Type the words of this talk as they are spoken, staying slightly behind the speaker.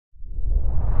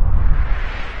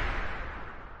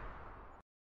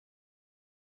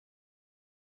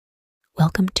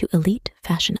Welcome to Elite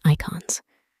Fashion Icons,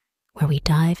 where we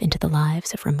dive into the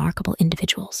lives of remarkable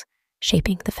individuals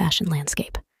shaping the fashion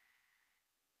landscape.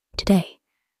 Today,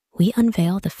 we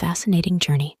unveil the fascinating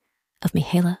journey of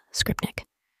Mihaela Scripnic,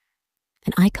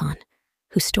 an icon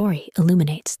whose story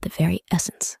illuminates the very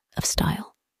essence of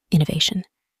style, innovation,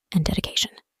 and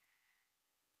dedication.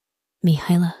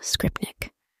 Mihaela Scripnic,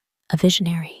 a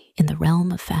visionary in the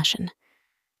realm of fashion,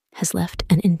 has left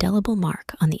an indelible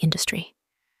mark on the industry.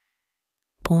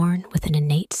 Born with an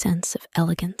innate sense of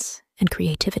elegance and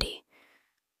creativity,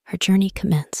 her journey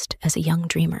commenced as a young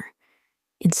dreamer,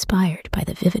 inspired by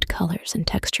the vivid colors and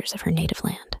textures of her native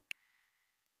land.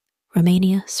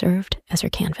 Romania served as her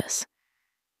canvas,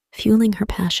 fueling her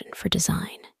passion for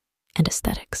design and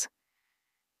aesthetics.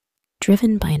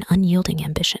 Driven by an unyielding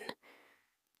ambition,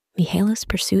 Mihaela's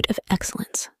pursuit of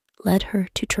excellence led her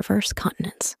to traverse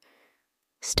continents,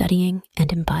 studying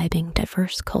and imbibing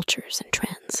diverse cultures and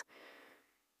trends.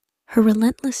 Her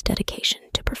relentless dedication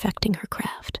to perfecting her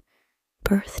craft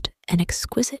birthed an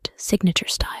exquisite signature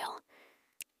style,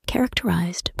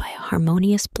 characterized by a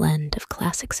harmonious blend of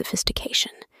classic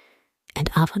sophistication and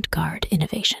avant-garde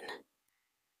innovation.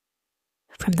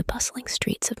 From the bustling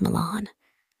streets of Milan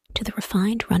to the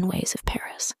refined runways of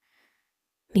Paris,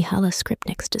 Mihaela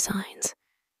Scripnic's designs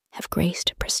have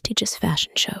graced prestigious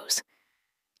fashion shows,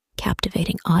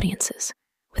 captivating audiences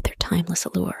with their timeless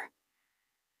allure.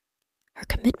 Her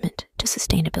commitment to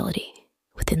sustainability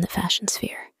within the fashion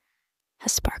sphere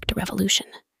has sparked a revolution,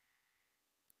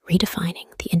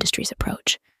 redefining the industry's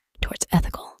approach towards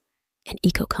ethical and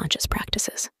eco-conscious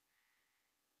practices.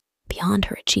 Beyond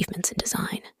her achievements in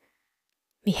design,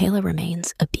 Mihaela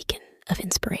remains a beacon of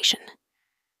inspiration,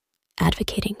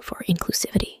 advocating for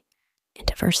inclusivity and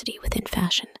diversity within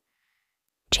fashion,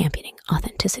 championing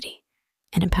authenticity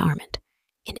and empowerment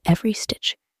in every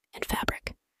stitch and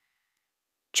fabric.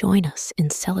 Join us in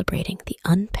celebrating the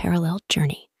unparalleled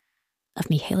journey of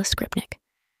Mihaela Scripnic,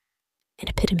 an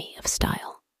epitome of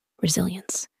style,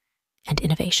 resilience, and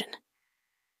innovation.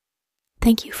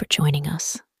 Thank you for joining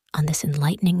us on this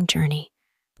enlightening journey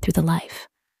through the life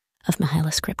of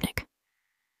Mihaela Scripnic.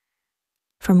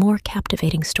 For more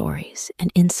captivating stories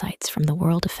and insights from the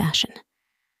world of fashion,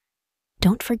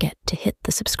 don't forget to hit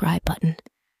the subscribe button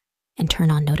and turn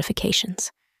on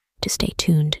notifications to stay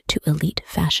tuned to Elite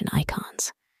Fashion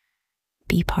Icons.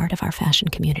 Be part of our fashion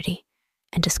community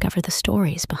and discover the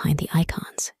stories behind the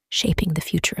icons shaping the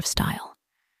future of style.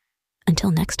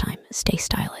 Until next time, stay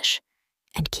stylish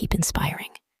and keep inspiring.